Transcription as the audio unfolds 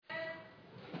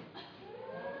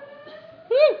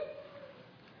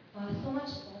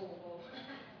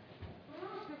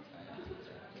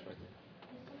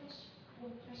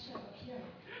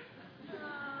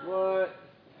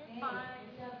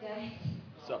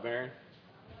up, Erin?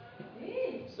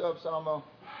 What's up, Samo?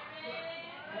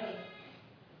 Right.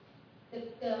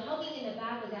 The hugging in the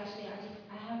back was actually,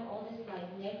 I have all this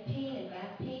like neck pain and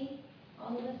back pain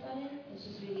all of a sudden. It's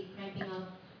just really cramping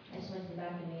up. I just went to the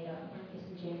back and made Marcus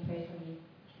and Jane pray for me.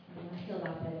 And I feel a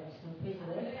lot better, so praise the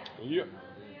Lord. Yep.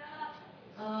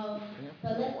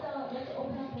 But let's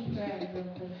open up in prayer real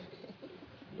quick.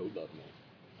 No love, man.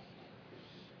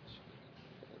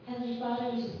 Heavenly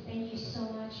Father, we just thank you so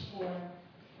much for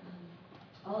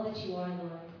all that you are,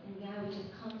 Lord. And God, we just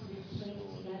come to this place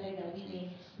together that we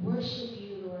may worship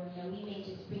you, Lord, that we may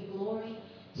just bring glory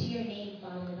to your name,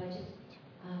 Father, by just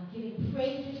giving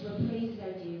praises where praises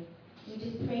are due. We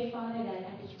just pray, Father, that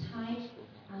at this time,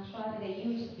 Father, that you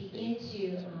would just begin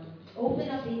to open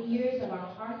up the ears of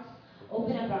our hearts,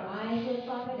 open up our eyes, Lord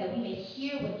Father, that we may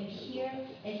hear what you hear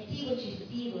and see what you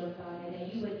see, Lord Father,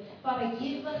 that you would, Father,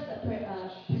 give us a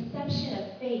perception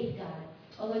of faith, God.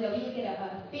 Oh, Lord, that we would get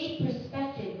a faith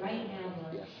perspective right now,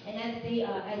 Lord. And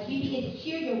as we begin to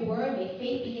hear your word, may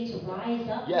faith begin to rise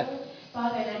up, Yes. Lord.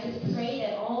 Father, and I just pray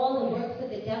that all the works of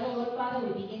the devil, Lord Father,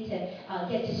 would begin to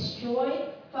get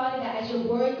destroyed. Father, that as your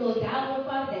word goes out, Lord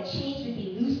Father, that chains would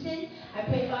be loosened. I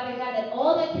pray, Father God, that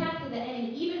all the attacks of the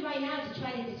enemy, even right now, to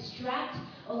try to distract,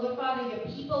 oh Lord Father, your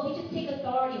people, we just take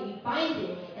authority. We bind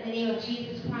it in the name of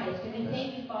Jesus Christ. And we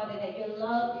thank you, Father, that your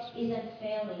love is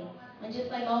unfailing. And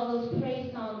just like all those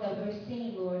praise songs that we were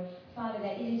singing, Lord, Father,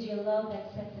 that it is your love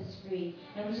that sets us free.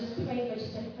 And we just pray for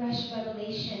just a fresh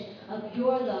revelation of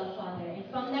your love, Father. And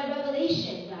from that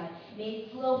revelation, God, may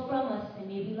it flow from us, and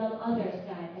may we love others,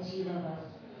 God, as you love us.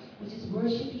 We just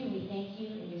worship you. We thank you.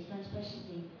 In your Son's precious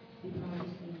name, we promise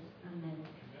these things. Amen.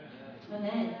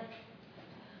 Amen.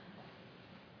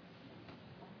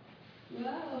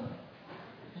 Wow.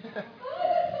 Oh, that's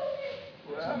so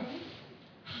weird. Wow.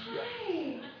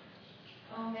 Hi.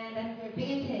 Oh, man, that's where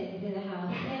Binghamton is in the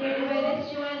house. Hey, everybody,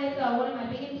 that's Joanne. That's one of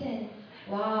my Binghamton.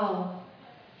 Wow.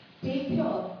 Dave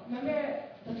Pyo. Remember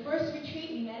the first retreat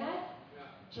we met at?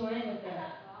 Joanne was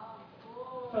there.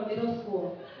 From middle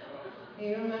school.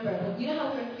 You remember. But you know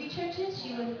how we were 3 churches?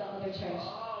 She was the other church.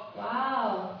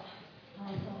 Wow.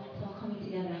 Oh, it's all coming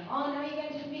together. Oh, now you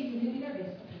guys just made me really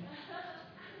nervous. Okay.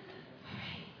 All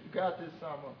right. You got this,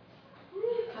 Samo.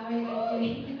 How are you guys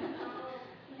doing?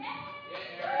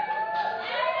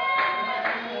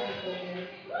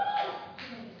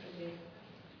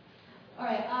 All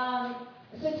right.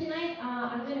 So tonight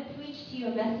I'm going to preach to you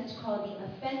a message called The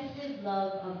Offensive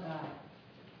Love of God.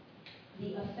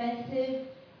 The Offensive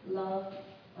Love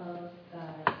of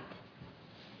God.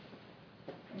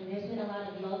 And there's been a lot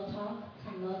of love talk,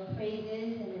 some love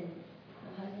praises, and then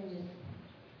my husband just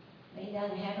laying down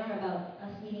the hammer about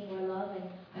us needing more love. And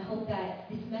I hope that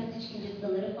this message can just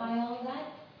solidify all of that,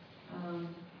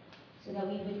 so that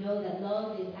we would know that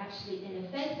love is actually an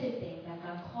offensive thing that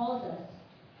God calls us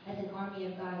as an army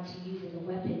of God to use as a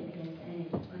weapon against the enemy.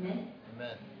 Amen?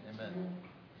 Amen. Amen.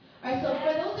 All right, so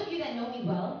for those of you that know me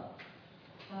well,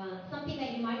 something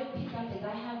that you might have picked up is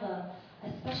I have a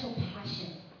special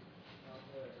passion.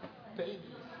 Baby.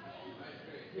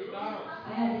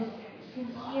 I have this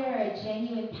sincere,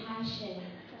 genuine passion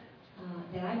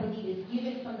that I believe is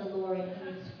given from the Lord, and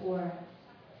it's for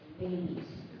babies.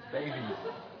 Babies.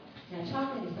 Now,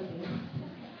 chocolate is something else.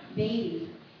 Babies.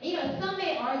 And, some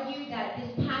may argue that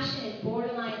this passion is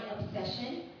borderline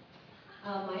obsession.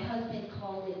 My husband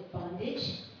called it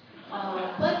bondage.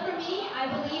 But for me, I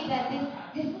believe that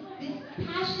this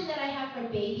passion that I have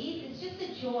for babies is just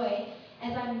a joy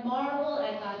as I marvel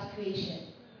at God's creation.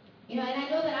 And I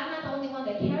know that I'm not the only one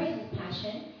that carries this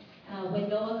passion. When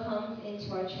Noah comes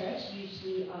into our church,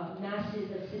 usually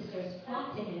masses of sisters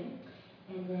flock to him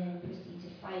and then proceed to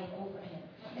fight over him.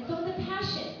 And so it's a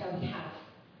passion that we have,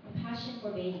 a passion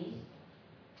for babies.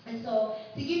 And so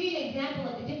to give you an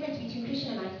example of the difference between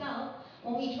Christian and myself,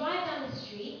 when we drive down the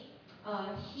street,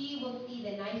 he will see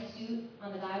the nice suit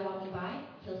on the guy walking by.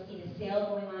 He'll see the sale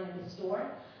going on at the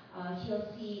store. He'll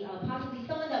see possibly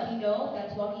someone that we know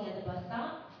that's walking at the bus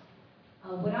stop.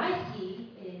 What I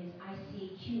see is I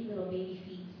see cute little baby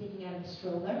feet sticking out of the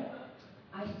stroller.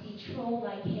 I see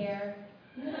troll-like hair.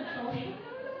 You know that troll hair?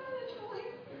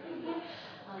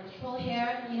 The troll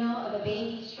hair, of a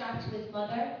baby strapped to his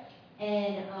mother.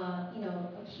 And,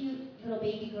 a cute little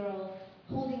baby girl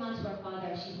holding onto her father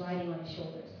as she's riding on his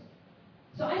shoulders.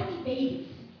 So I see babies.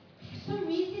 For some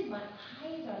reason, my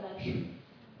eyes are like, phew,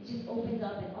 it just opens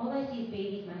up, and all I see is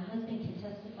babies. My husband can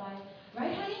testify.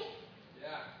 Right, honey?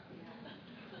 Yeah.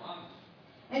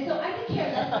 And so I could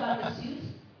care less about the suit.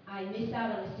 I miss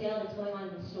out on the sale that's going on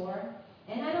in the store.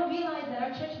 And I don't realize that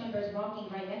our church member is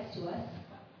walking right next to us.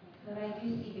 But I do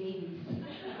see babies.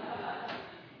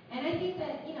 And I think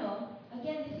that,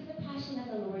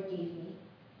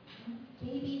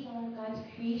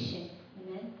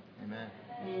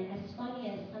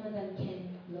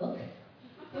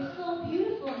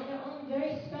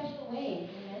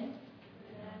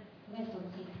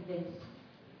 convinced.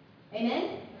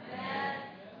 Amen?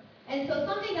 And so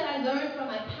something that I learned from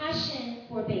my passion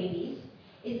for babies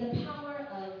is the power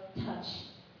of touch.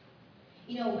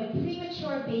 You know, when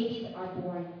premature babies are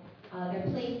born, they're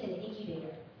placed in an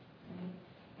incubator.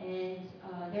 Right?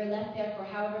 And they're left there for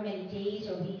however many days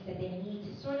or weeks that they need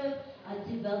to sort of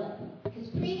develop. Because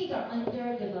preemies are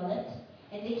underdeveloped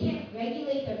and they can't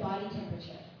regulate their body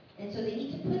temperature. And so they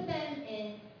need to put them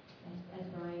in, as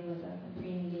Brian was a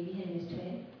preemie baby, him and his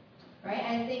twin. Right?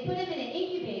 As they put them in an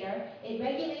incubator, it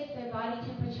regulates their body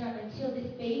temperature until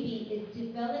this baby is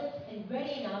developed and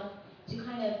ready enough to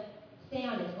kind of stay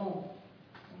on its own.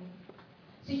 Right?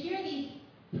 So here are these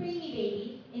preemie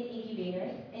babies in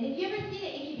incubators, and if you ever see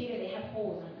an incubator, they have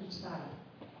holes on each side.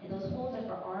 And those holes are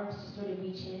for arms to sort of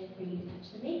reach in for you to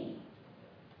touch the baby.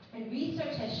 And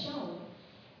research has shown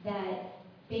that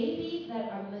babies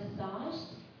that are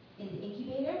massaged in the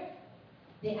incubator,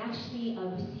 they actually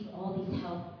receive all these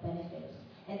health benefits.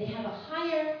 And they have a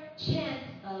higher chance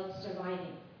of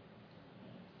surviving.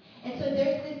 And so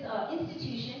there's this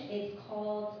institution, it's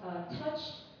called Touch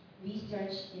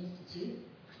Research Institute.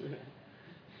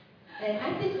 And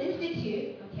at this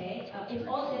institute, okay, it's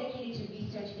all dedicated to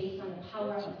research based on the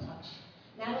power of touch.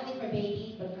 Not only for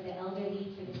babies, but for the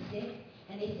elderly, for the sick.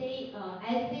 And they say,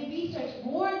 as they research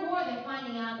more and more, they're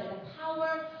finding out that the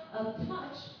power of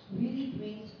touch really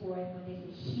brings forth what they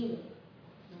say healing,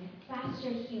 right? Faster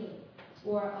healing,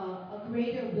 or a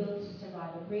greater will to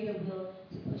survive, a greater will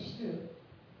to push through.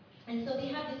 And so they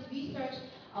have this research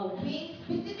wing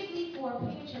specifically for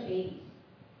premature babies.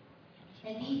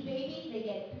 And these babies, they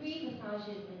get 3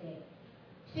 massages a day,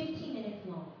 15 minutes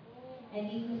long.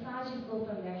 And these massages go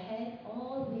from their head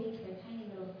all the way to their tiny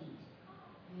little feet.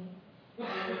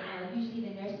 Right? And usually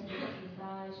the nurses get this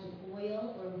massage with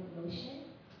oil or with lotion.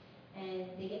 And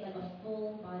they get like a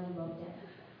full body rub down.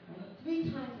 Right? 3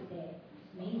 times a day.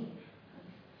 It's amazing.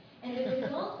 And the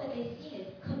results that they've seen is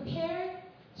compared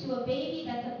to a baby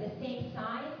that's of the same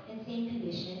size and same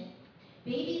condition,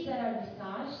 babies that are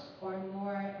massaged are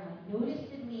more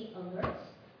noticeably alert,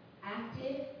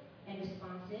 active, and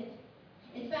responsive.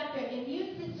 In fact, their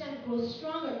immune system grows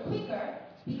stronger quicker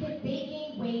because they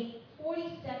gain weight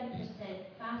 47%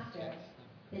 faster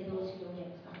than those who don't get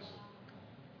massaged.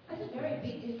 That's a very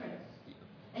big difference.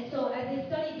 And so as they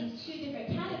study these 2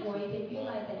 different categories, they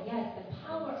realize that yes, the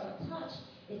power of touch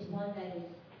is one that is,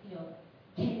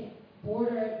 can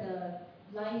border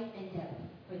the life and death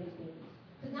for these babies.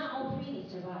 Because not all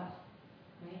preemies survive,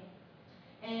 right?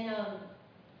 And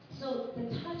so the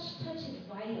touch is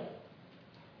vital.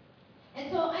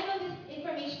 And so I know this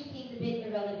information seems a bit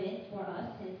irrelevant for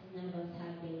us since none of us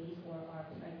have babies or are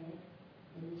pregnant,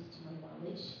 at least to my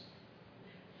knowledge.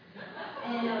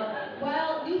 And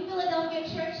while New Philadelphia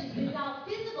Church is without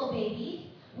physical babies,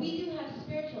 we do have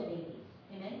spiritual babies.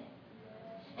 Amen?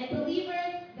 And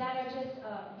believers that are just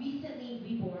recently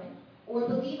reborn, or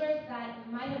believers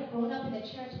that might have grown up in the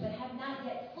church but have not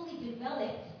yet fully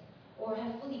developed or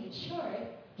have fully matured,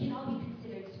 can all be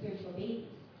considered spiritual babies.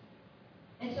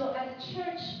 And so as a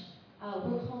church,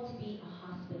 we're called to be a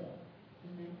hospital.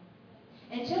 Amen?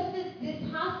 And just as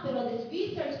this hospital, this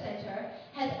research center,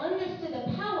 has understood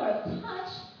the power of touch,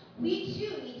 we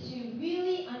too need to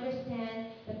really understand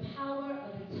the power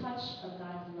of the touch of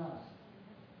God's love.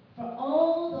 For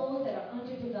all those that are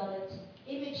underdeveloped,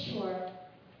 immature,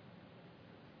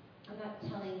 I'm not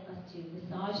telling us to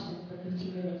massage them for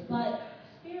 15 minutes, but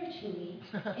spiritually,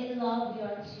 in love, we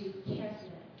are to care for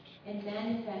them and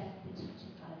manifest the touch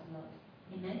of God's love.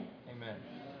 Amen? Amen.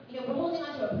 We're holding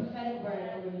on to a prophetic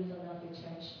word over New Philadelphia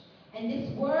Church. And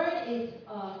this word is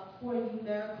for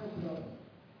numerical growth.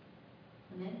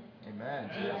 Amen? Amen.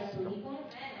 Do you guys believe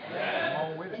that? Yeah.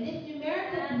 Come on with And it. this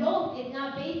numerical growth is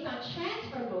not based on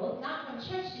transfer growth, not from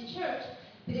church to church,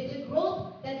 but it's a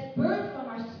growth that's birthed from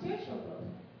our spiritual growth.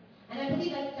 And I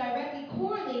believe that's directly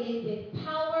correlated with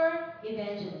power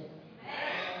evangelism.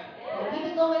 We've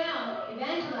been going out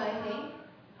evangelizing,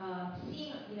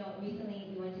 seeing,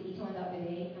 recently we went to Itaewon the other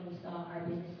day and we saw our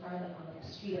business card like on the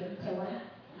street of Itaewon.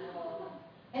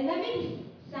 And that made me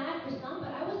sad for some,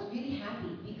 but I was really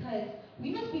happy because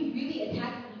we must be really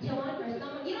attacking Itaewon for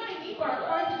someone, you know what I mean, for our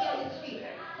card to be on the street.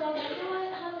 So I was like, you know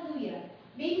what, hallelujah.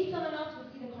 Maybe someone else will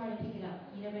see the card and pick it up.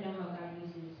 You never know how God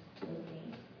uses those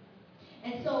things.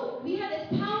 And so we have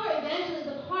this power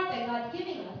evangelism heart that God's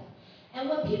giving us. And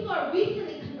when people are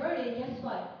recently converted, guess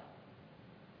what?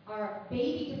 Our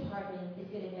baby department is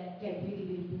going to get really,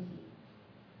 really busy.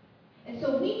 And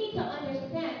so we need to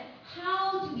understand,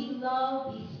 how do we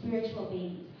love these spiritual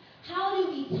babies? How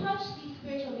do we touch these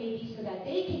spiritual babies so that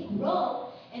they can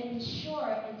grow and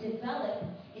mature and develop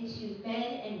into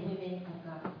men and women of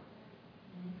God?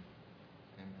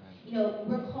 You know,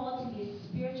 we're called to be a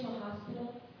spiritual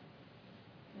hospital.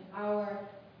 Our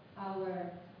what's that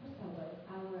word?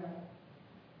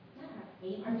 Not our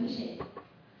aim, our vision.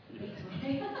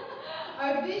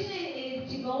 Our vision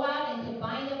is to go out and to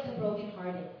bind up the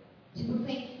brokenhearted, to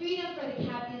proclaim freedom for the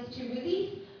captives, to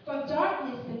release from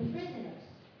darkness the prisoners.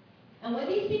 And when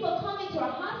these people come into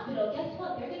our hospital, guess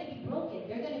what? They're going to be broken.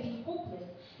 They're going to be hopeless.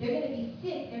 They're going to be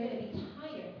sick. They're going to be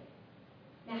tired.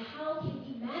 Now, how can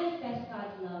we manifest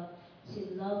God's love to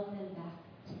love them back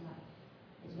to life?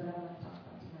 Is what I want to talk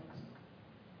about tonight.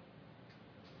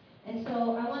 And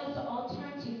so I want us to all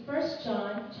turn to 1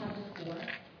 John chapter 4.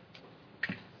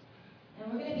 And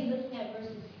we're going to be looking at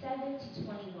verses 7 to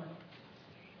 21.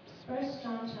 1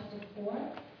 John chapter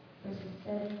 4, verses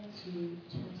 7 to 21.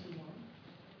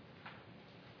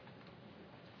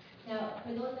 Now,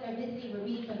 for those that are visiting, we're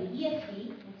reading from the ESV,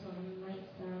 and so it might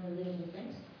sound a little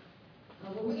different.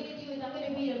 What we're going to do is I'm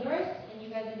going to read a verse, and you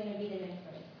guys are going to read the next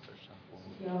verse. So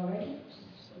if you're all ready, just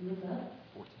look up.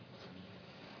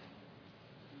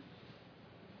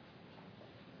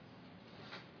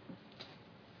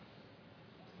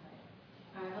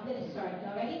 All right, I'm going to start.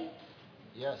 Y'all ready?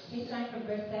 Yes. Okay, starting from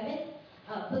verse 7.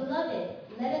 Beloved,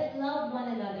 let us love one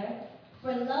another,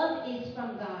 for love is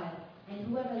from God, and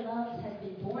whoever loves has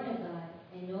been born of God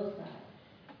and knows God.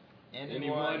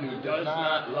 Anyone who does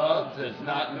not love does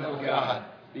not know God,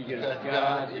 because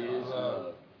God is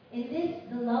love. In this,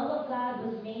 the love of God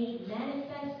was made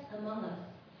manifest among us,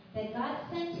 that God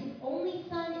sent his only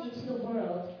Son into the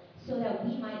world so that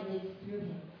we might live through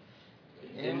him.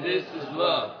 And this is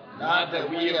love, not that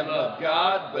we have loved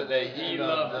God, but that he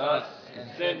loved us and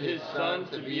sent his Son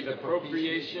to be the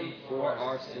propitiation for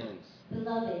our sins.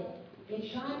 Beloved,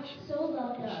 if God so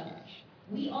loved us,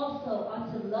 we also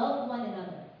ought to love one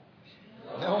another.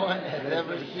 No one has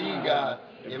ever seen God.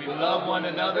 If we love one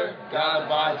another, God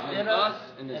abides in us,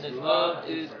 and his love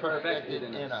is perfected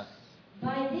in us.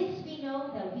 By this we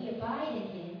know that we abide in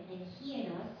him, and he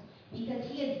in us,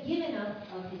 because he has given us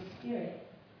of his Spirit.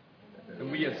 And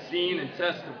we have seen and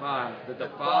testified that the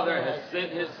Father has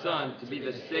sent his Son to be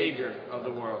the Savior of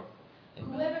the world.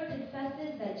 Whoever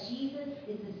confesses that Jesus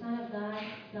is the Son of God,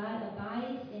 God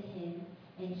abides in him,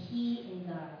 and he in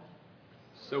God.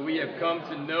 So we have come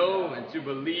to know and to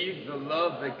believe the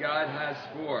love that God has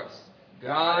for us.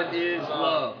 God is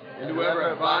love, and whoever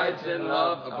abides in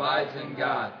love abides in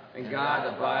God, and God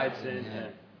abides in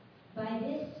him. By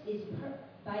this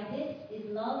is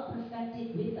love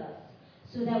perfected with us,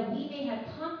 so that we may have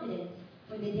confidence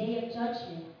for the day of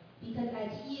judgment, because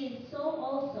as he is, so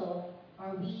also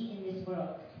are we in this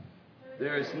world.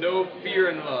 There is no fear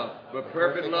in love, but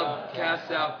perfect love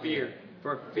casts out fear,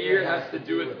 for fear has to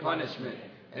do with punishment,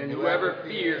 and whoever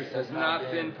fears has not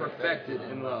been perfected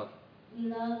in love. We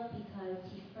love because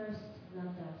he first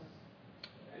loved us.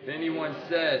 If anyone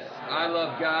says, I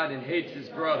love God and hates his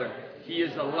brother, he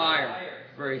is a liar.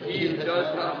 For he who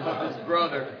does not love his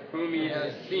brother, whom he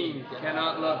has seen,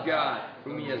 cannot love God,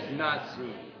 whom he has not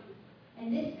seen.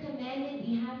 And this commandment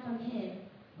we have from him,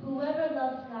 whoever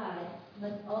loves God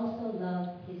must also love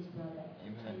his brother.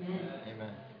 Amen.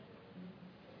 Amen.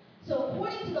 So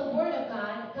according to the word of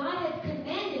God, God has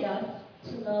commanded us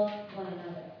to love one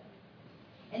another.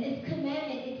 And this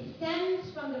commandment, it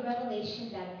stems from the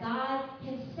revelation that God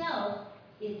himself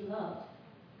is love.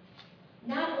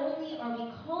 Not only are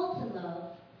we called to love,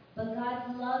 but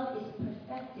God's love is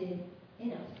perfected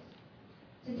in us.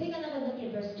 So take another look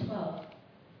at verse 12.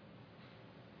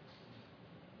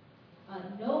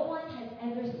 No one has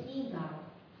ever seen God.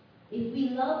 If we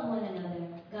love one another,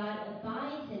 God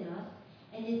abides in us,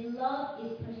 and his love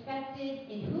is perfected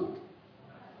in who?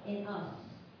 In us.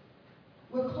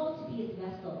 We're called to be his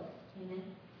vessels. Amen.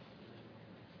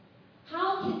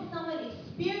 How can someone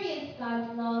experience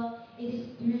God's love? It is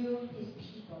through his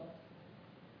people.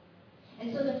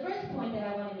 And so the first point that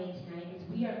I want to make tonight is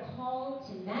we are called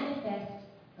to manifest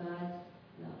God's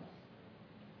love.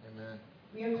 Amen.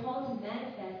 We are called to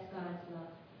manifest God's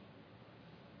love.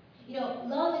 You know,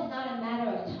 love is not a matter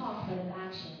of talk, but of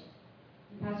action.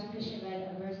 And Pastor Christian read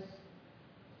a verse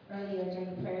earlier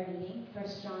during the prayer meeting, 1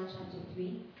 John chapter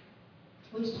 3,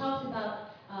 which talks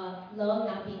about love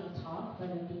not being a talk,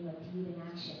 but of being a deed in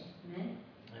action. Amen?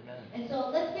 Amen. And so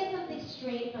let's get something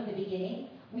straight from the beginning.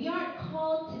 We aren't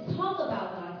called to talk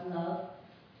about God's love,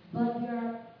 but we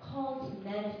are called to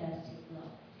manifest his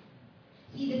love.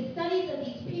 See, the studies of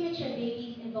these premature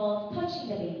babies involve touching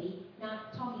the baby,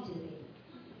 not talking to the baby.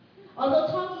 Although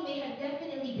talking may have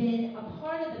definitely been a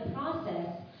part of the process,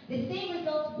 the same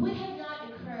results would have not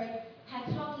occurred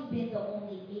had talking been the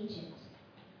only agent.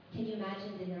 Can you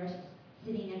imagine the nurse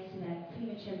sitting next to that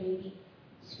premature baby,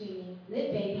 screaming,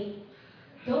 "Live, baby"?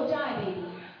 Don't die, baby.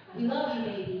 We love you,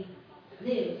 baby.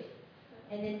 Live.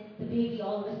 And then the baby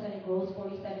all of a sudden grows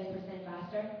 47%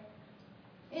 faster.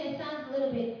 And it sounds a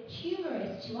little bit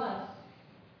humorous to us,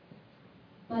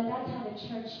 but that's how the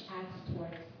church acts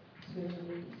towards spiritual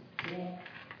babies today.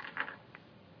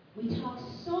 We talk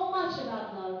so much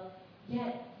about love,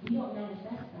 yet we don't manifest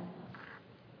that love.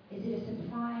 Is it a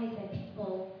surprise that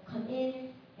people come in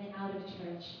and out of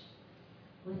church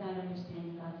without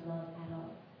understanding God's love at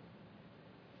all?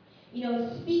 You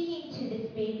know, speaking to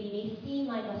this baby may seem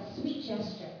like a sweet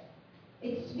gesture.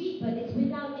 It's sweet, but it's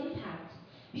without impact.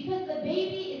 Because the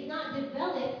baby is not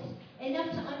developed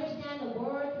enough to understand the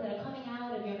words that are coming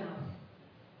out of your mouth.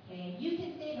 Okay? You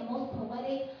can say the most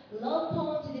poetic love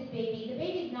poem to this baby, the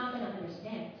baby's not going to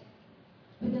understand.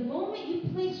 But the moment you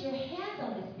place your hands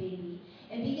on this baby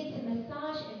and begin to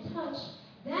massage and touch,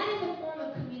 that is a form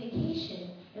of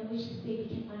communication in which this baby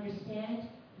can understand,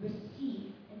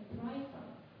 receive, and thrive from.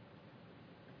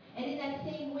 And in that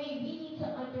same way, we need to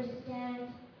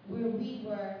understand where we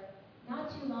were not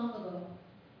too long ago,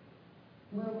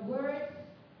 where words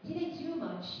didn't do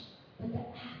much, but the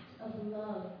act of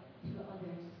love through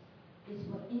others is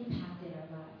what impacted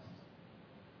our lives.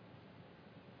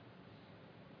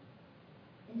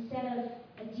 Instead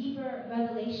of a deeper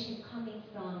revelation coming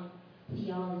from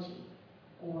theology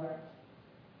or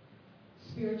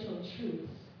spiritual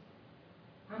truths,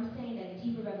 I'm saying that a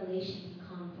deeper revelation can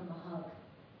come from a hug.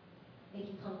 It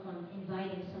can come from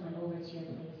inviting someone over to your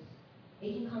place.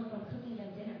 It can come from cooking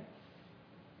them dinner.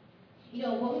 You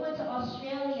know, when we went to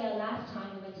Australia last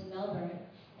time, we went to Melbourne,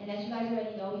 and as you guys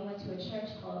already know, we went to a church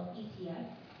called ECF.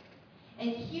 And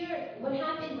here, what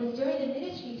happened was during the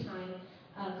ministry time,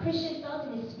 Christian felt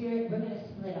in his spirit, we're going to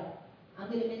split up. I'm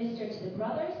going to minister to the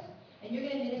brothers, and you're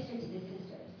going to minister to the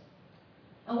sisters.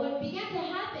 And what began to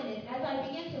happen is, as I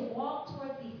began to walk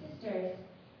towards these sisters,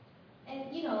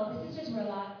 and you know, the sisters were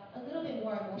a little bit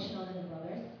more emotional than the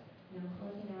brothers, you know,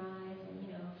 closing their eyes and,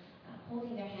 you know,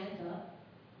 holding their hands up.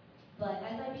 But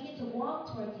as I began to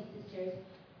walk towards these sisters,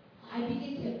 I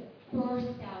began to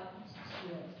burst out into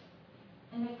tears.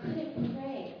 And I couldn't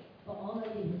pray, but all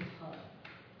I did was hug.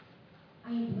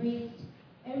 I embraced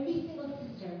every single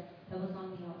sister that was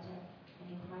on the altar, and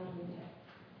I cried with her.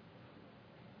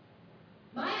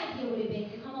 My idea would have been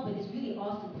to come up with this really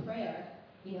awesome prayer,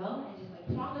 you know, and just like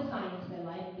prophesying into their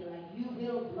life and be like, you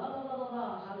will blah, blah, blah, blah,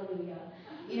 blah, hallelujah.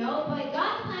 You know, but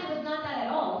God's plan was not that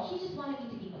at all. He just wanted me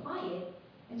to be quiet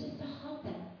and just to hug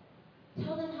them.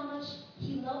 Tell them how much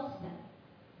He loves them.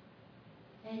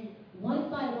 And one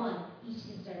by one, each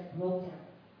sister broke down,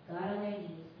 got on their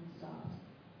knees, and sobbed.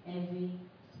 Every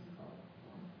single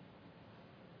one.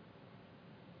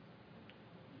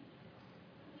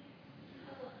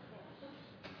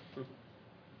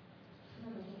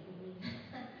 Someone looking at me.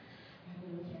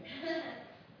 I'm look here.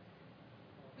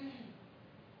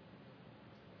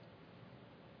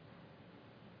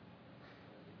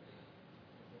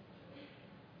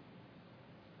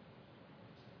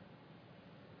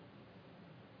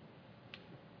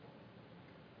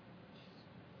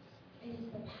 It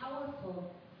is the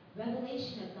powerful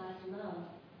revelation of God's love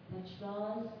that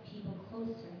draws people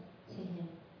closer to Him.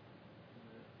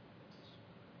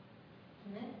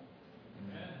 Amen?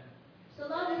 Amen. So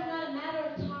love is not a matter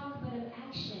of talk, but of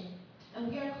action. And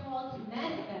we are called to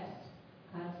manifest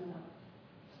God's love.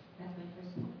 That's my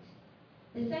first point.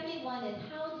 The second one is,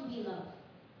 how do we love?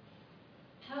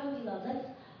 How do we love? Let's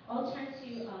all turn to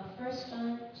 1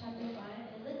 John chapter 5,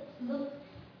 and let's look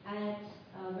at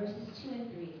verses 2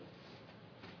 and 3.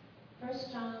 1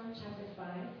 John chapter 5,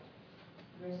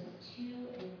 verses 2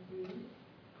 and 3.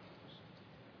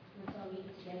 Let's all read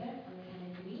it together on the count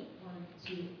of 3. 1,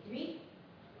 2, 3.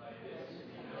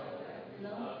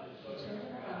 Love the children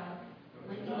of God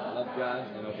when we Love God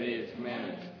and obey His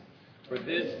commandments. For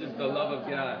this is the love of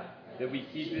God, that we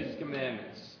keep His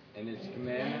commandments, and His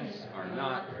commandments are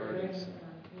not burdensome.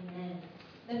 Amen.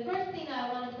 The first thing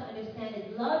I want us to understand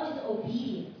is love is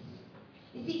obedience.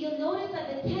 You see, you'll notice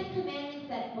that the 10 commandments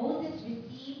that Moses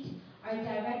received are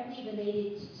directly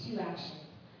related to two actions.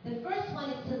 The first one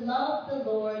is to love the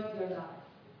Lord your God.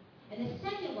 And the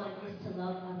second one is to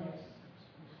love others.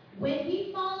 When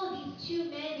we follow these two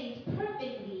mandates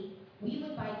perfectly, we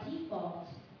would by default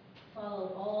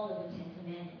follow all of the 10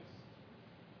 commandments.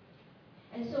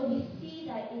 And so we see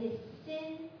that it is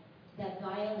sin that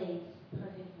violates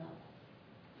perfect love.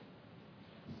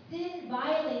 Sin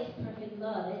violates perfect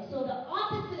love. And so the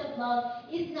opposite of love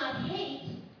is not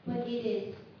hate, but it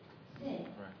is sin.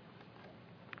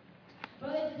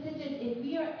 Brothers and sisters, if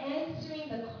we are answering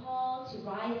the call to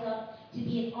rise up, to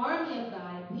be an army of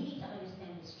God, we need to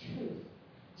understand this truth.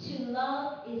 To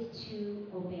love is to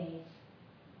obey.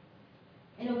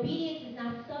 And obedience is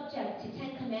not subject to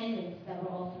 10 commandments that we're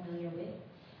all familiar with,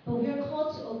 but we are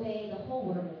called to obey the whole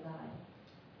Word of God.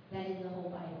 That is the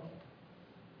whole Bible.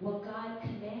 What God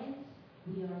commands,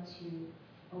 we are to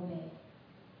obey.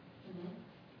 Amen?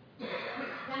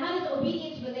 Now, how does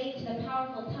obedience relate to the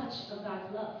powerful touch of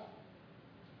God's love?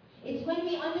 It's when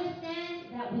we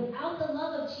understand that without the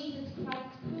love of Jesus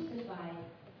Christ crucified,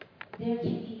 there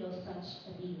can be no such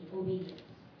obedience.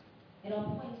 It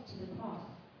all points to the cross.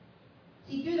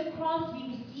 See, through the cross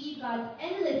we receive God's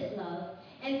endless love,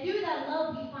 and through that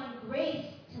love we find grace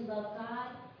to love God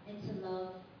and to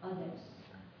love others.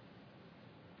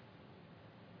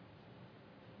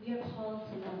 We are called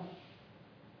to love.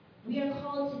 We are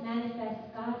called to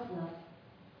manifest God's love,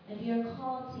 and we are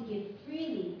called to give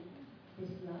freely this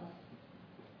love.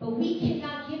 But we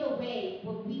cannot give away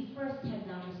what we first have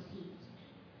not received.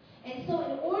 And so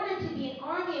in order to be an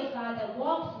army of God that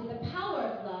walks with the power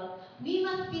of love, we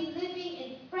must be living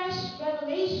in fresh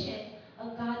revelation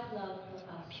of God's love for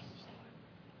us.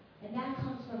 And that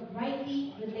comes from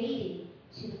rightly relating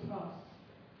to the cross.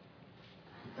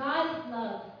 God is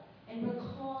love, and we're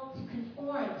called to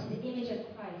conform to the image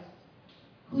of Christ,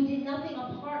 who did nothing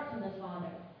apart from the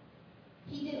Father.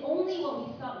 He did only what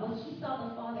he saw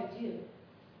the Father do,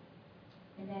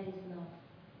 and that is love.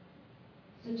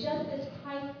 So just as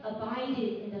Christ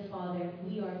abided in the Father,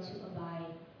 we are to abide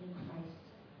in Christ.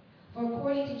 For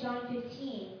according to John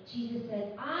 15, Jesus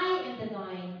says, I am the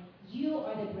vine, you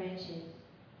are the branches.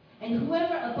 And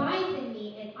whoever abides in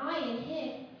me and I in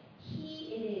him,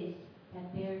 he it is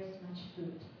that bears much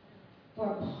fruit.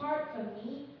 For apart from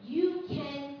me, you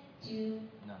can do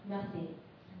nothing.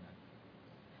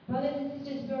 Brothers and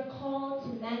sisters, we are called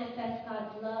to manifest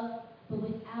God's love, but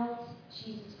without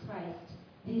Jesus Christ,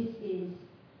 this is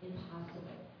impossible.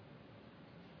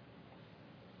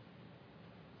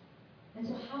 And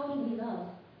so how do we love?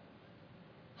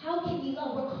 How can we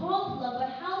love? We're called to love, but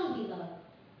how do we love?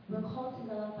 We're called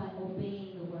to love by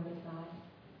obeying the Word of God.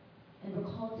 And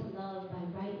we're called to love by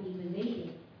rightly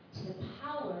relating to the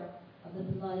power of the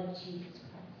blood of Jesus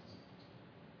Christ.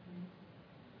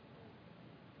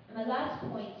 And my last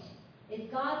point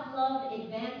is God's love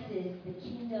advances the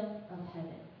kingdom of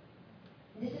heaven.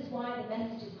 And this is why the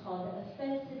message is called the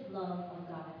offensive love of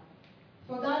God.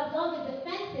 For God's love is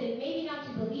offensive, maybe not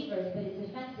to believers, but it's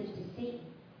offensive to Satan.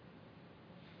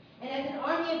 And as an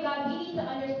army of God, we need to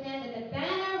understand that the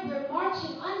banner we're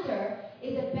marching under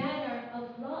is a banner of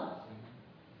love.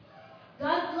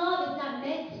 God's love is not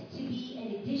meant to be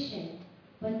an addition,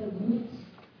 but the root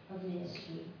of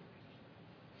ministry.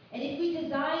 And if we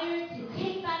desire to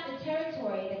take back the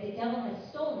territory that the devil has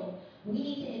stolen, we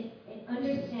need to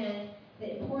understand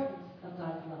the importance of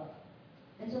God's love.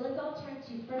 And so let's all turn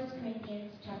to 1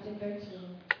 Corinthians chapter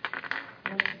 13,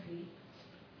 1 to 3.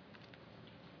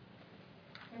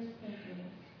 1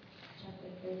 Corinthians chapter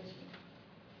 13,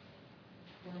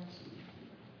 1 to 3.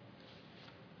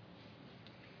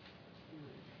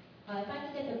 If I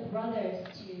can get the brothers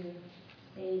to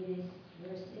say these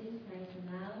verses nice and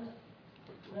loud.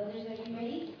 Brothers, are you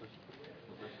ready?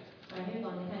 All right, here we go.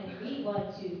 On the count of 3. 1,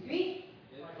 2, 3.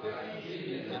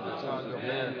 In the tongue of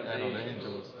men and of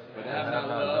angels, but have not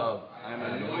love, I am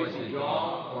a noisy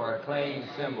gong or a clanging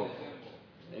cymbal.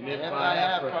 And if I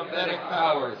have prophetic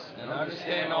powers, and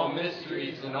understand all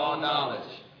mysteries and all knowledge,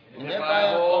 and if I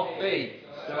have all faith,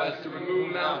 so as to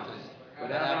remove mountains, but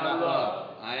have not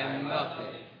love, I am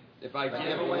nothing. If I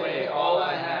give away all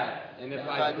I have, and if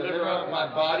I deliver up my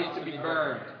body to be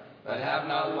burned, but have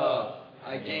not love,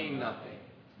 I gain nothing.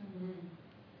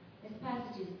 This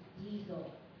passage is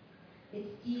diesel. It's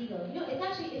diesel. You know,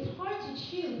 it's hard to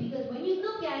chew, because when you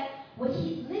look at what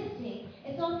he's listing,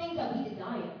 it's all things that we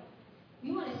desire.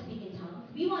 We want to speak in tongues.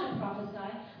 We want to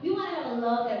prophesy. We want to have a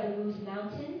love that removes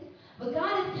mountains. But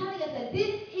God is telling us that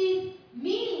this is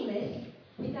meaningless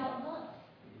without love.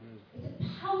 It's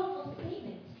a powerful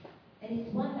statement. And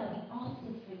it's one that we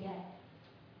often forget.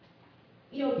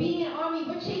 You know, being an army,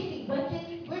 we're chasing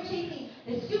weapons. We're chasing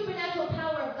the supernatural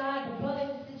power of God. But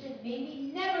brothers and sisters, may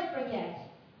we never forget.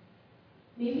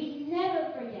 May we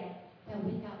never forget that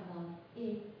without love,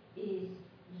 it is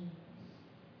meaningless.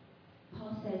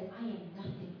 Paul says, I am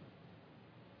nothing.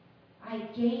 I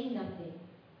gain nothing.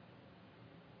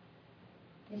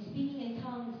 And speaking in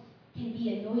tongues can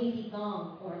be a noisy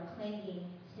gong or a clanging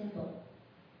cymbal.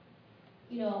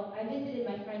 You know, I visited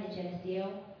my friend in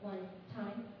Geneseo one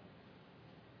time.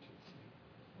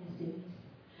 Yes, students.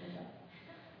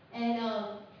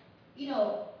 And, you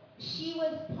know, she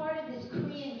was part of this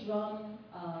Korean drum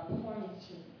performance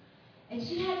team. And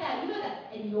she had that, you know,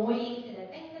 that annoying,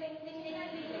 that ding, ding, ding, ding,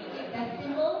 ding, ding, that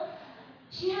cymbal.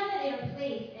 She had that in her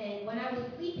place, and when I was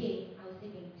sleeping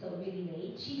sleeping till really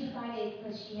late, she decided,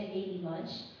 because she had made me lunch,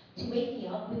 to wake me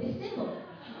up with a cymbal.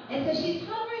 And so she's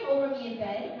hovering over me in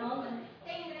bed, and all of a sudden,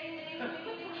 ding, ding, ding, ding,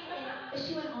 ding, ding, and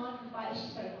she went on for 5,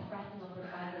 she started cracking up for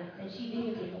 5 minutes, and she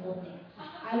videotaped the whole thing.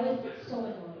 I was so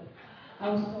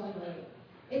annoyed.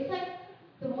 It's like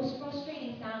the most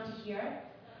frustrating sound to hear.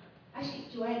 Actually,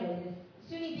 Joanne knows this.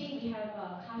 SUNY Bing, we have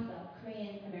CASA,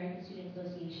 Korean American Student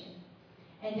Association.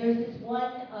 And there's this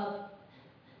one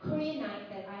Korean night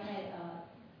that I had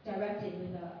directed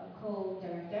with a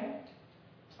co-director.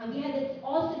 And we had this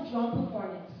awesome drum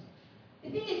performance. The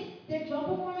thing is, their drum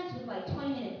performance was like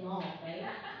 20 minutes long, right?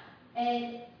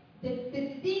 And the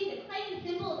clanging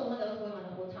cymbal is the one that was going on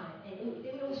the whole time. And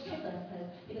they would always trick us because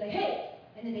they'd be like, hey!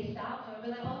 And then they stop, and we'd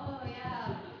be like, oh,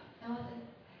 yeah. And I was like,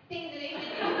 ding, ding, ding,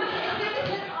 ding. And they would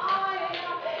just, oh,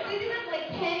 yeah. They did that like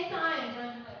 10 times. And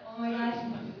I'm just like, oh my gosh,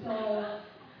 this is so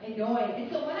annoying. And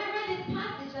so when I read this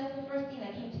passage, that's the first thing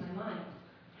that came to my mind.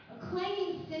 A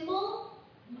clanging cymbal?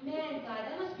 Man, God,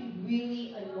 that must be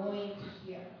really annoying to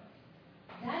hear.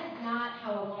 That is not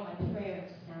how I want my prayer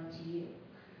to sound to you.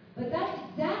 But that's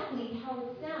exactly how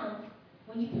it sounds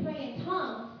when you pray in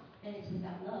tongues and it's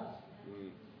without love.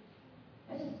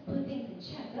 That just put things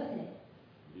in check, doesn't it?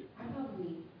 I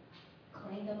probably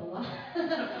clanged up a lot.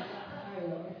 Sorry,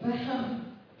 Lord. But,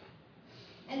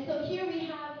 and so here we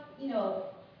have,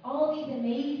 all these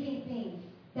amazing things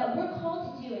that we're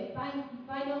called to do it.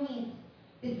 By no means,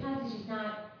 this passage is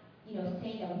not,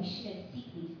 saying that we shouldn't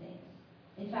seek these things.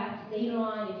 In fact, later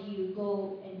on, if you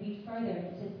go and read further,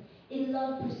 it says, in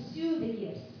love, pursue the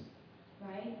gifts,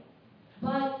 right?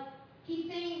 But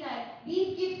he's saying that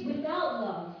these gifts without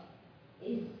love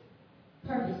is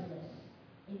purposeless.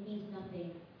 It means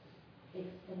nothing.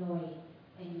 It's annoying,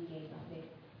 and you gain nothing,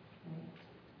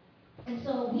 right? And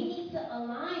so we need to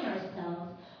align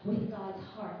ourselves with God's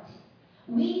heart.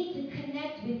 We need to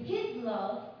connect with his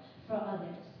love for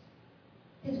others.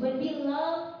 Because when we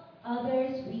love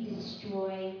others, we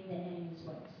destroy the enemy's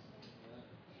works.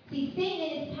 See, Satan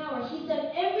in his power, he's done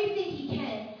everything he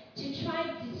can to try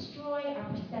to destroy our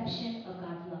perception of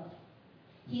God's love.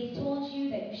 He has told you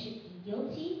that you should be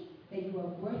guilty, that you are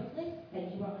worthless,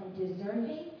 that you are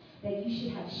undeserving, that you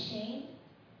should have shame.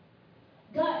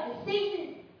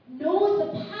 Satan knows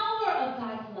the power of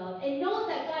God's love and knows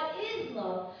that God is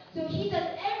love. So he does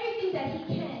everything that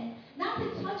he can, not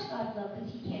to touch God's love,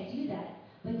 because he can't do that,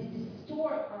 but to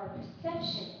distort our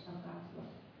perception of God's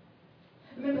love.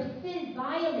 Remember, sin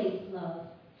violates love.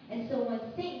 And so when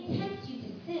Satan tempts you to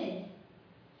sin,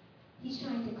 he's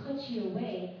trying to cut you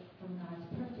away from God's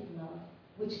perfect love,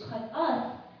 which cut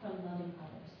us from loving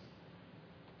others.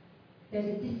 There's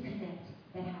a disconnect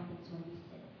that happens when we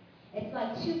sin. It's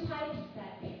like two pipes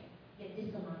that get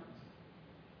disaligned.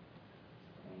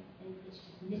 Right? And it's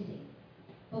just missing.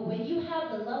 But when you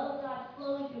have the love of God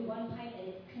flowing through one pipe and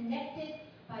it's connected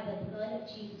by the blood of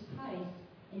Jesus Christ,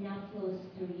 it now flows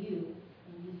through you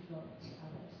and you flow to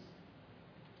others.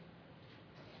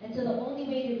 And so the only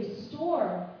way to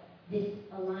restore this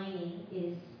aligning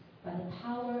is by the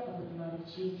power of the blood of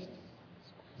Jesus.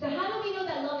 So how do we know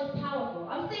that love is powerful?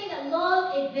 I'm saying that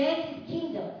love advances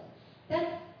kingdoms.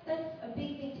 That's a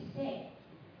big thing to say.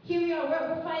 Here we are,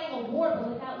 we're fighting a war, but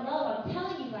without love, I'm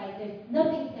telling you guys,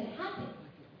 nothing's going to happen.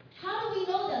 How do we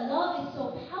know that love is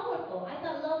so powerful? I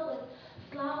thought love was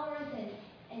flowers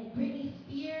and Britney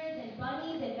Spears and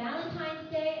bunnies and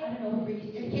Valentine's Day. I don't know where Britney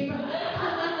Spears came from.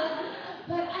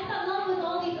 But I thought love was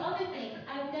all these other things.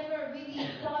 I've never really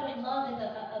thought of love as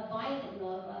a violent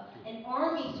love, an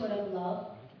army sort of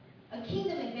love, a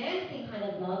kingdom advancing kind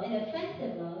of love, an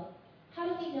offensive love. How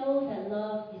do we know that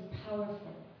love is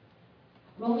powerful?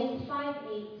 Romans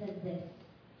 5:8 says this,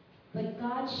 but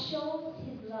God shows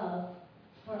his love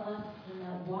for us in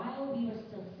that while we were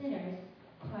still sinners,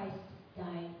 Christ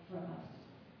died for us.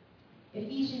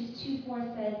 Ephesians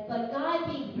 2:4 says, but God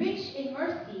being rich in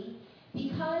mercy,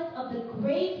 because of the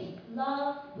great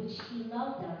love which he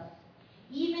loved us,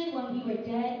 even when we were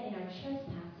dead in our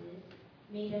trespasses,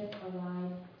 made us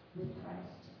alive with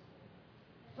Christ.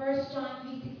 1 John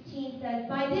 3:16 says,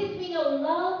 by this we know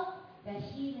love, that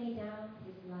he laid down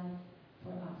his life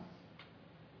for us.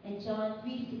 And John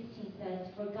 3:16 says,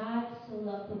 for God so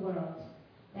loved the world,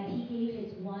 that he gave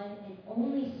his one and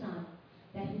only Son,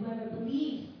 that whoever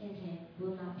believes in him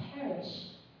will not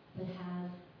perish, but have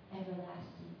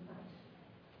everlasting life.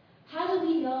 How do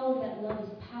we know that love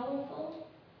is powerful?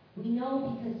 We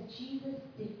know because Jesus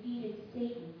defeated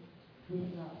Satan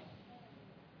with love.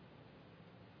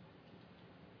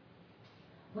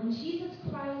 When Jesus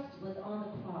Christ was on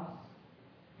the cross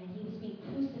and he was being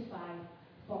crucified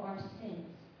for our sins,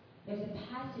 there's a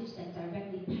passage that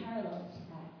directly parallels to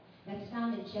that. That's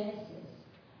found in Genesis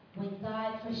when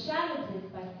God foreshadows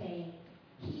this by saying,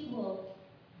 He will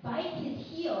bite his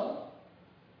heel,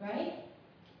 right?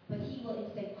 But He will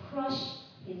instead crush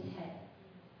his head.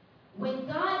 When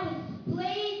God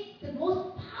displayed the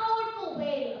most powerful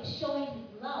way of showing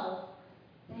His love,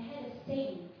 the head of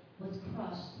Satan was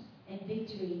crushed and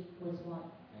victory was won.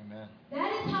 Amen.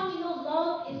 That is how we know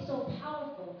love is so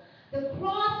powerful. The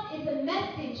cross is a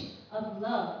message of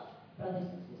love, brothers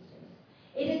and sisters.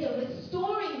 It is a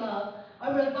restoring love,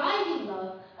 a reviving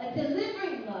love, a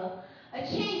delivering love, a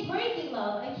chain-breaking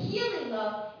love, a healing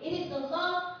love. It is the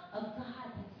love of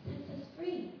God that sets us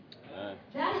free.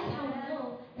 That is how we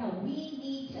know that we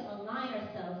need to align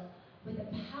ourselves with the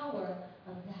power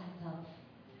of that love.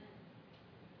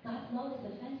 God's love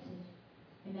is offensive.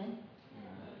 Amen?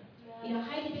 You know,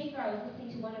 Heidi Baker, I was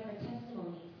listening to one of her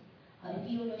testimonies. If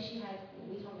you don't know, she has,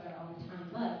 we talk about her all the time,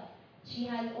 but she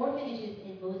has orphanages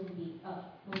in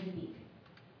Mozambique.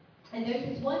 And there's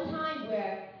this one time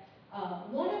where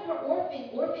one of her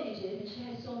orphanages, and she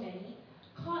has so many,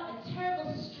 caught a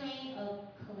terrible strain of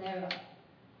cholera.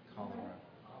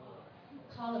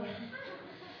 Cholera.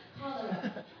 All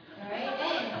right?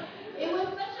 And it was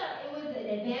an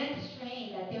advanced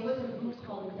strain that there was a room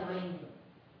called the dying room.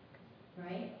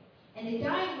 Right? And the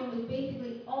dying room was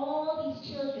basically all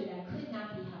these children that could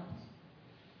not be helped.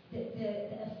 The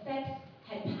effects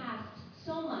had passed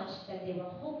so much that they were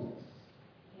hopeless.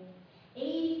 Okay?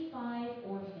 85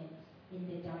 orphans in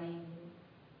the dying room.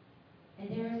 And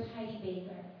there is Heidi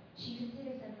Baker. She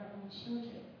considers them her own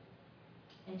children.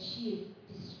 And she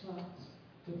is distraught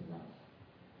with love.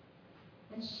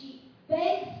 And she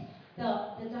begs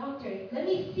the doctors, let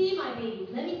me see my babies,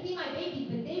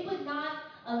 but they would not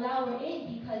allow her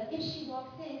in because if she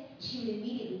walks in, she would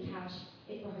immediately catch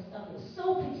it for herself. It was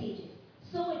so contagious,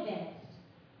 so advanced.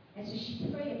 And so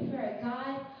she prayed a prayer,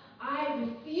 God, I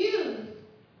refuse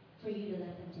for you to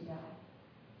let them to die.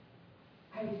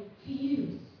 I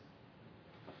refuse.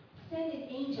 Send an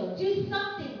angel. Do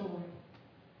something, Lord.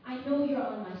 I know you're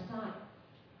on my side.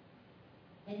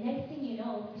 And next thing you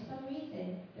know, for some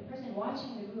reason, the person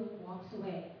watching the room walks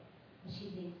away. And she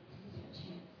thinks, this is her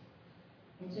chance.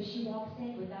 And so she walks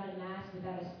in without a mask,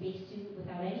 without a spacesuit,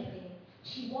 without anything.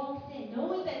 She walks in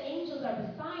knowing that angels are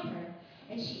beside her.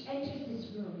 And she enters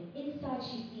this room. And inside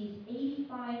she sees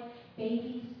 85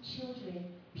 babies, children,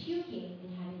 puking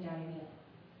and having diarrhea.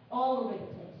 All over the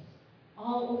place.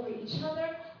 All over each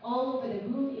other. All over the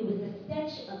room. It was the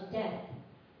stench of death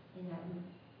in that room.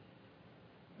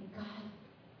 And God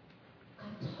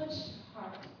touched her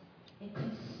heart and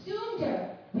consumed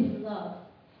her with love.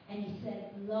 And He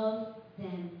said, love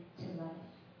them to life.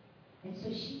 And so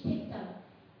she picked up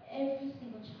every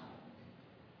single child.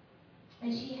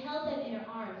 And she held them in her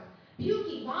arms,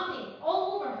 puking, vomiting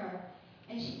all over her.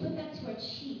 And she put them to her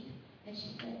cheek. And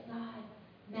she said, God,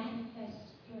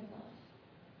 manifest your love.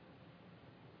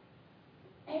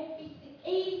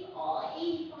 All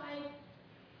 85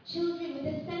 children with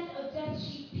a sense of death,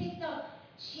 she picked up,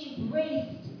 she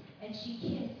embraced, and she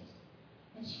kissed.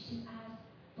 And she just asked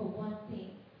for one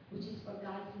thing, which is for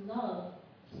God's love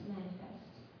to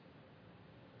manifest.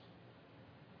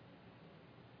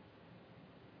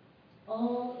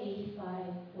 All 85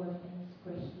 orphans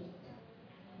were healed.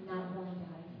 Not one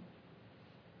died.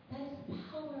 That is the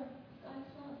power of God's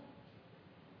love.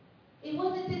 It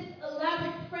wasn't this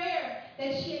elaborate prayer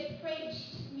that she had prayed.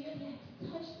 She just merely had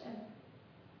to touch them.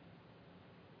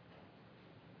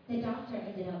 The doctor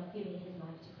ended up giving his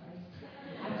life to Christ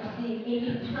after seeing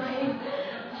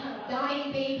 85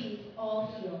 dying babies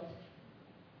all healed.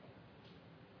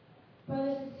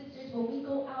 Brothers and sisters, when we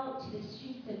go out to the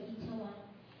streets of Itaewon,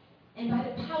 and by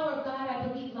the power of God, I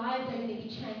believe lives are going to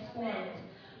be transformed.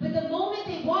 But the moment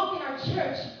they walk in our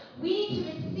church, we need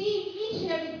to receive each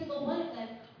and every single one of them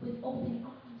with open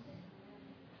arms.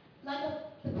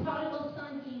 Like the prodigal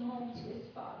son came home to his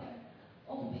father.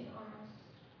 Open arms.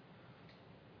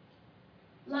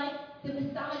 Like the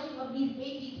massaging of these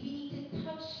babies, we need to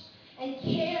touch and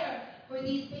care for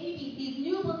these babies, these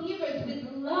new believers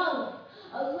with love.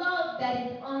 A love that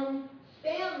is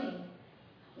unfailing.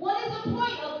 What is the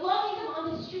point of loving them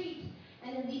on the street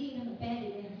and then leaving them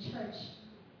abandoned in a church?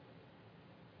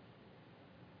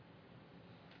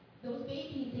 Those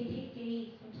babies, they take days,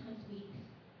 sometimes weeks.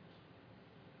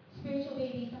 Spiritual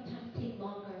babies sometimes take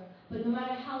longer. But no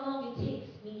matter how long it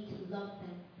takes, we need to love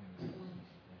them to life.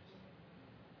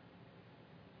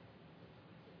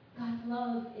 God's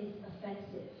love is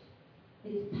offensive. It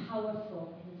is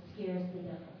powerful and it scares the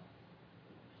devil.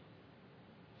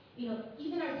 You know,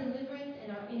 even our deliverance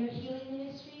and our inner healing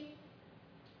ministry,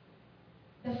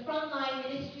 the frontline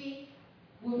ministry,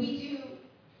 where we do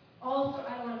also,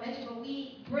 I don't want to mention, but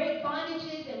we break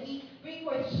bondages and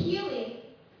bring forth healing.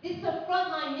 This is a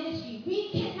frontline ministry.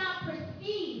 We cannot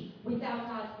proceed without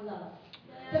God's love.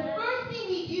 The first thing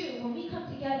we do when we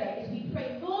come together is we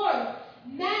pray, Lord,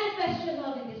 manifest your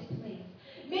love in this place.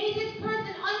 May this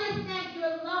person understand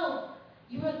your love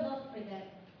for them.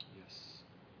 Yes.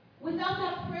 Without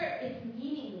that prayer, it's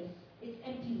meaningless. It's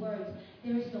empty words.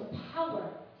 There is no power.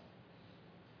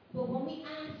 But when we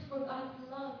ask for God's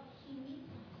love, He meets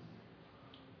us.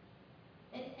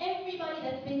 And everybody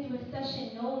that's been through a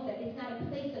session knows that it's not a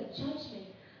place of judgment,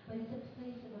 but it's a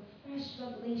place of a fresh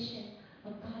revelation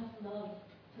of God's love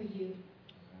for you.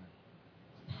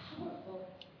 It's powerful.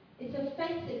 It's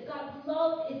offensive. God's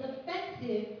love is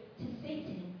offensive to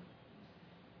Satan.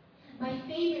 My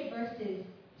favorite verses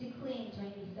to cling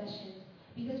during these sessions,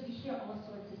 because we hear all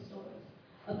sorts of stories.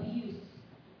 Abuse,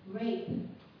 rape,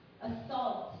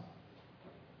 assault,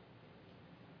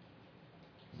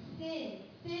 sin,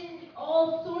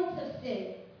 all sorts of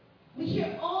sin. We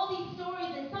hear all these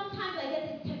stories, and sometimes I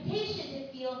get this temptation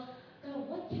to feel, God,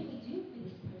 what can we do for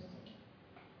this person?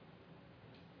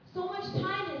 So much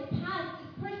time has passed.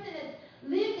 This person has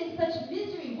lived in such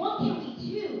misery. What can we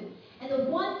do? And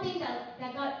the one thing that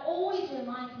God always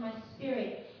reminds my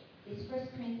spirit is 1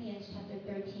 Corinthians chapter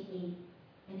 13:8.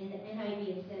 And in the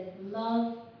NIV it says,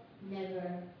 love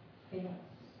never fails.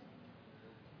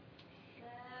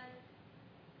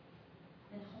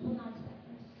 And hold on to that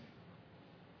verse.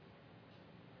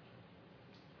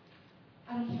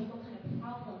 I don't care what kind of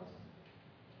problems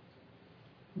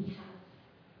we have,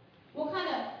 what kind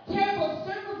of terrible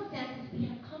circumstances we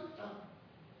have come from,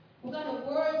 what kind of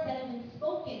words that have been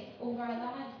spoken over our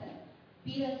lives that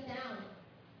beat us down,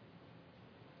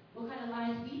 what kind of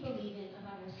lies we believe in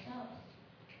about ourselves.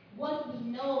 What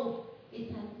we know is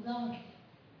that love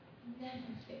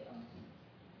never fails.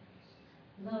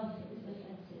 Love is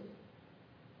offensive.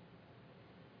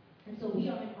 And so we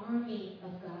are an army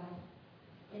of God,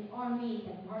 an army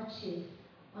that marches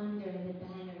under the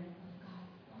banner of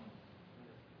God's love.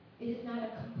 It is not a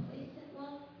complacent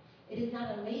love. It is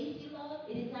not a lazy love.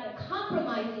 It is not a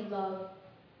compromising love.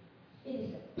 It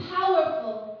is a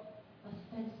powerful,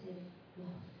 offensive love.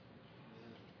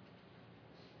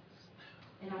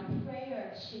 And our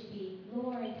prayer should be,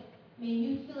 Lord, may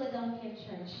New Philadelphia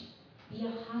Church be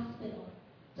a hospital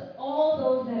to all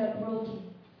those that are broken,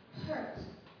 hurt,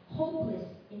 hopeless,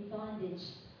 in bondage,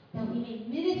 that we may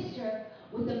minister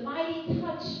with the mighty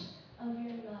touch of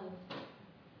your love,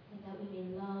 and that we may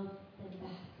love them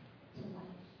back to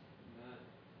life. Amen.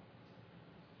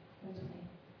 Let's pray.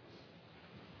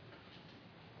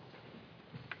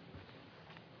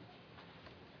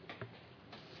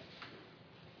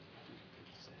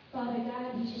 Father God,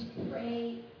 we just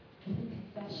pray with a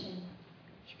confession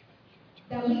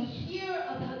that we hear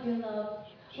about your love.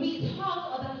 We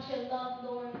talk about your love,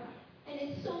 Lord, and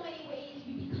in so many ways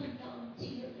we become numb to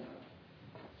your love.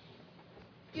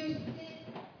 Through sin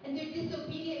and through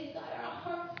disobedience, God, our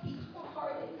hearts become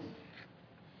hardened.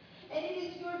 And it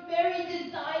is your very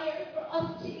desire for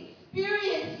us to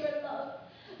experience your love.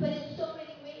 But in so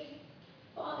many ways,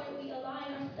 Father, we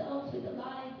align ourselves with the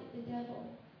lies of the devil.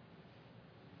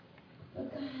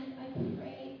 But God, I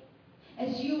pray,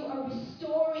 as you are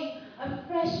restoring a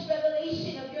fresh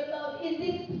revelation of your love in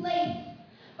this place,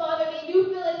 Father, may New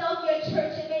Philadelphia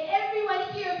Church, and may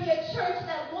everyone here be a church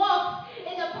that walks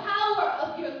in the power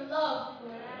of your love.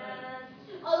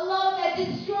 A love that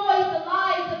destroys the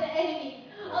lies of the enemy.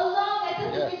 A love that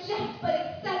doesn't reject but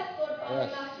accepts, Lord Father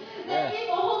God. That if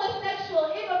a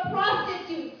homosexual, if a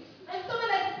prostitute, if someone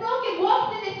that's broken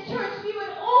walks in this church, we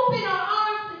would open our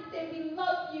arms and say, we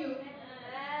love you.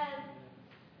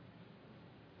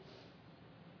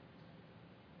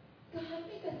 God,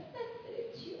 make us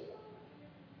sensitive to your love.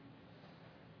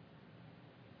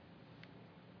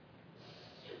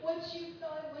 What you've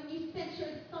done when you sent your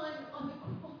Son on the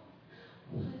cross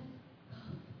was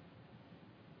love.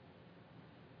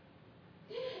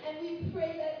 And we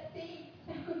pray that same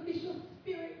sacrificial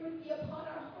spirit would be upon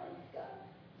our hearts, God.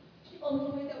 Oh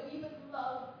Lord, that we would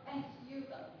love as you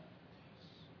love.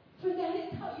 For that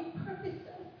is how you purposed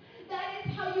us. That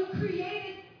is how you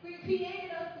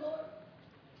created us, Lord.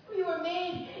 We were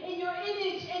made in your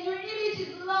image, and your image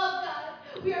is love,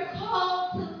 God. We are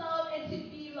called to love and to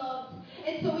be loved.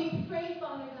 And so we pray,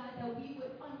 Father God, that we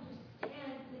would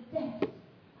understand the depth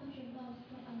of your love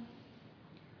for us.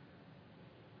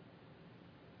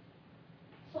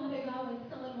 Father God, when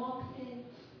someone walks in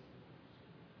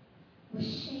with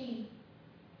shame,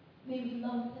 may we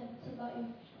love them to life.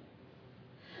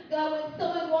 God, when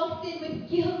someone walks in with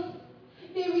guilt,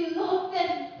 may we love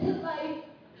them to life.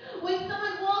 When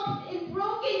someone walks in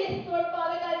brokenness, Lord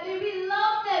Father God, may we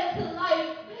love them to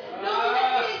life. Knowing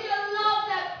that it is your love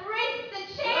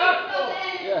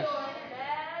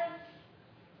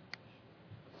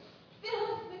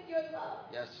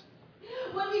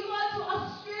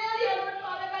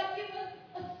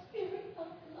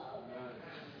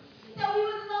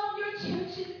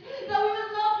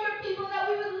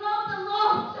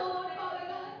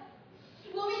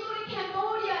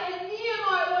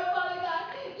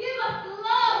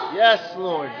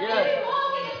Yes. May we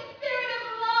walk in a spirit of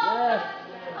love. Yes.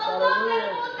 A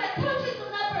love that touches the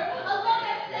leper. A love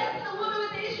that says to the woman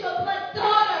with the issue of blood,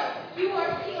 daughter, you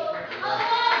are healed. A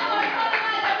love, Lord Father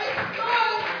God, that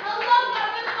restores. A love that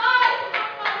revives,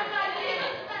 Lord Father God. Give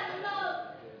us that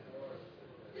love.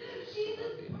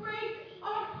 Jesus, break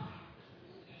our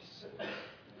hearts.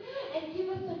 And give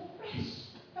us a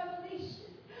fresh revelation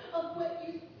of what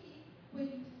you see when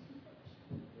you see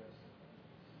the people.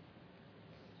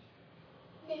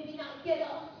 May we not get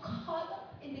caught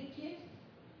up in the gifts.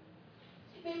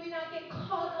 May we not get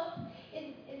caught up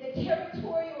in the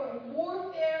territory or in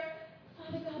warfare,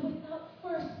 Father God, without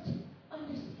first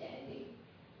understanding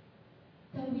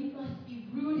that we must be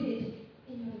rooted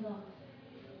in your love.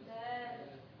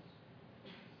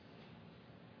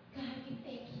 God, we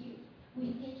thank you. We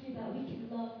thank you that we can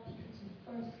love because you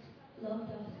first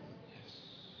loved us.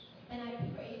 And I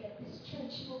pray that this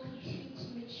church will continue to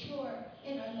mature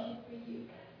in our love for you.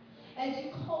 As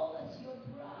you call us your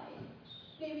bride,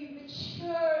 may we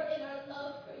mature in our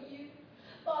love for you.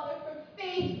 Father, for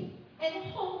faith and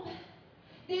hope,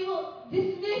 they will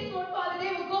dismiss, Lord Father.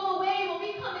 They will go away when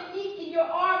we come and meet in your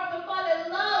arms. But Father,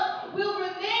 love will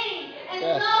remain and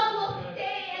love will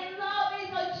stay and love is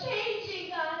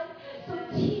unchanging, God. So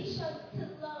teach us to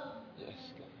love. Yes,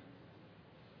 God.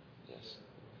 Yes.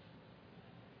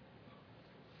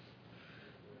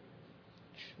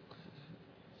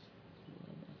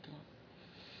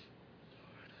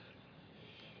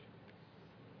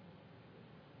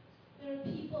 There are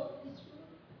people in this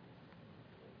room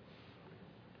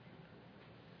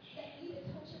that need a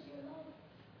touch of your love.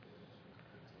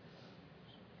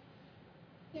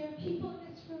 There are people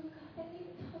in this room, God, that need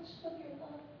a touch of your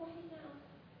love right now.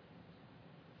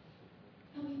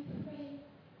 And we pray,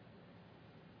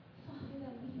 Father,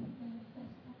 that we would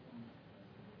manifest that love.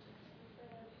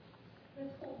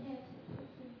 Let's hold hands to the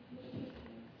person next to you.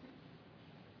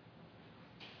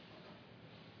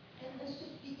 And let's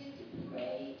just begin to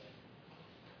pray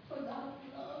for God's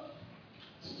love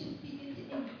to just begin to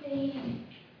invade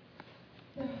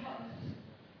their hearts.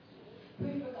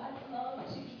 Pray for God's love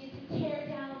to begin to tear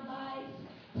down lies,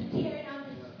 to tear down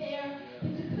despair,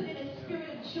 and to put in a spirit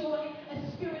of joy,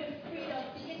 a spirit of freedom.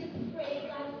 Begin to pray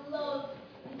God's love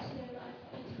into their lives.